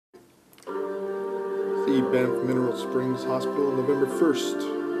the Banff Mineral Springs Hospital, November 1st,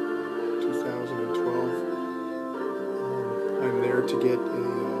 2012. I'm there to get a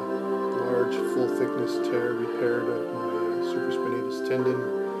large full-thickness tear repaired of my supraspinatus tendon.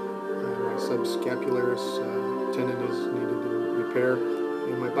 My subscapularis tendon is needed to repair,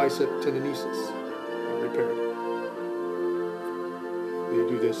 and my bicep tendinosus repaired. They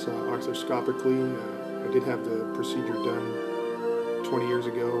do this arthroscopically. I did have the procedure done 20 years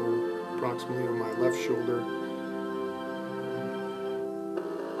ago, approximately, on my left shoulder,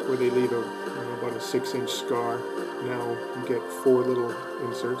 where they leave about a 6-inch scar. Now you get 4 little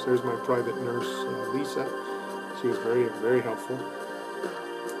inserts. There's my private nurse, Lisa. She was very, very helpful.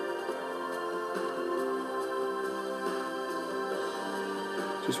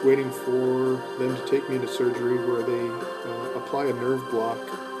 Just waiting for them to take me into surgery, where they apply a nerve block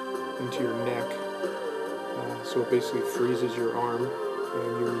into your neck. So it basically freezes your arm,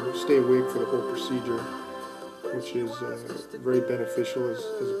 and you stay awake for the whole procedure, which is very beneficial as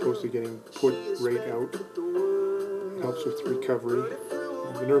opposed to getting put right out. It helps with recovery.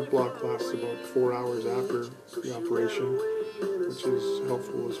 The nerve block lasts about 4 hours after the operation, which is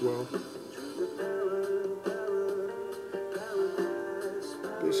helpful as well.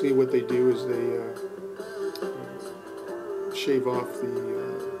 Basically what they do is they shave off the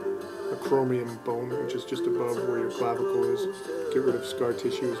acromion bone, which is just above where your clavicle is. Get rid of scar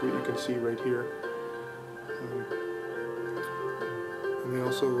tissue, is what you can see right here. And they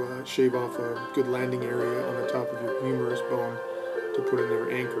also shave off a good landing area on the top of your humerus bone to put in their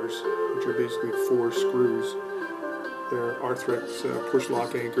anchors, which are basically 4 screws. They're Arthrex push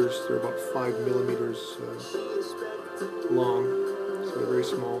lock anchors. They're about 5 millimeters long, so they're very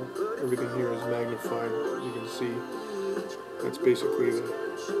small. Everything here is magnified, as you can see. That's basically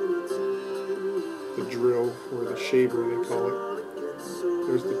the drill, or the shaver they call it.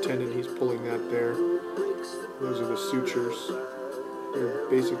 There's the tendon, he's pulling that there. Those are the sutures. They're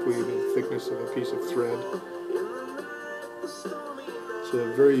basically the thickness of a piece of thread. It's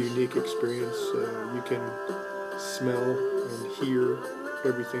a very unique experience. You can smell and hear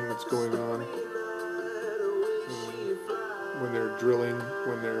everything that's going on when they're drilling,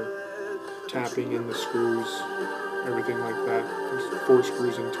 when they're tapping in the screws, everything like that. There's 4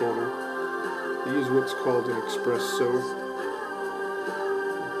 screws in total. They use what's called an express sew,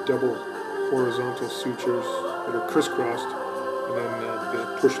 double horizontal sutures that are crisscrossed, and then the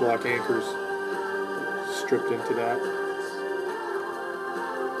push lock anchors stripped into that.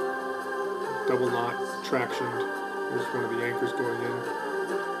 Double knot, tractioned. There's one of the anchors going in.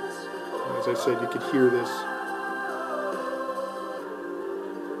 And as I said, you could hear this.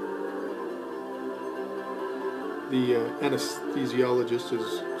 The anesthesiologist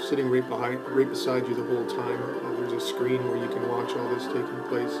is sitting right beside you the whole time. There's a screen where you can watch all this taking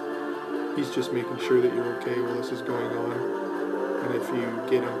place. He's just making sure that you're okay while this is going on. And if you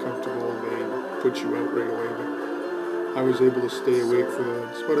get uncomfortable, they put you out right away. But I was able to stay awake for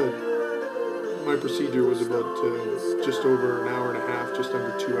my procedure was about just over an hour and a half, just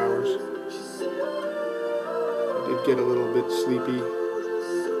under 2 hours. I did get a little bit sleepy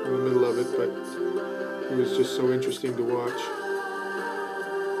in the middle of it, but it was just so interesting to watch.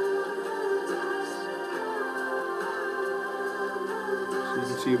 So you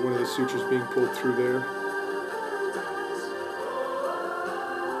can see one of the sutures being pulled through there.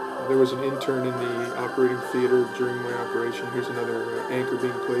 There was an intern in the operating theater during my operation. Here's another anchor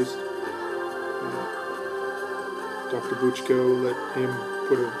being placed. Dr. Buchko let him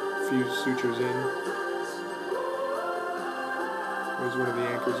put a few sutures in. There's one of the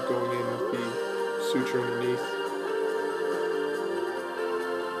anchors going in with the suture underneath.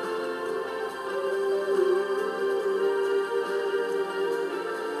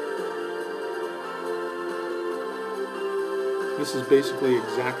 This is basically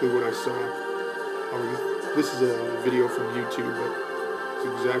exactly what I saw. This is a video from YouTube, but it's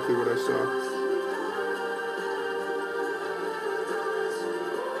exactly what I saw.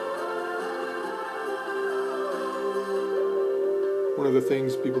 One of the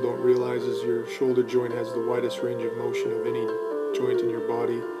things people don't realize is your shoulder joint has the widest range of motion of any joint in your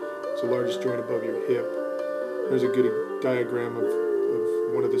body. It's the largest joint above your hip. There's a good diagram of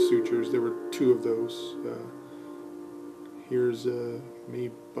one of the sutures. There were 2 of those. Here's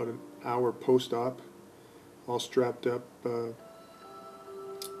me about an hour post-op, all strapped up,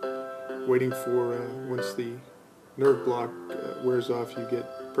 waiting for, once the nerve block wears off, you get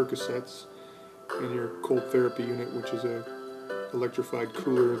Percocets in your cold therapy unit, which is a electrified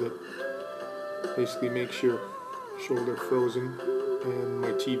cooler that basically makes your shoulder frozen, and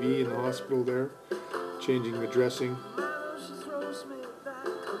my TV in the hospital there, changing the dressing.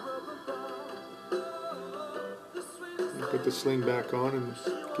 put the sling back on and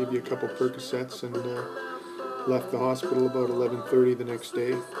gave you a couple Percocets, and left the hospital about 11:30 the next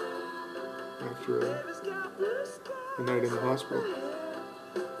day after a night in the hospital.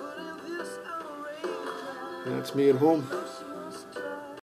 And that's me at home.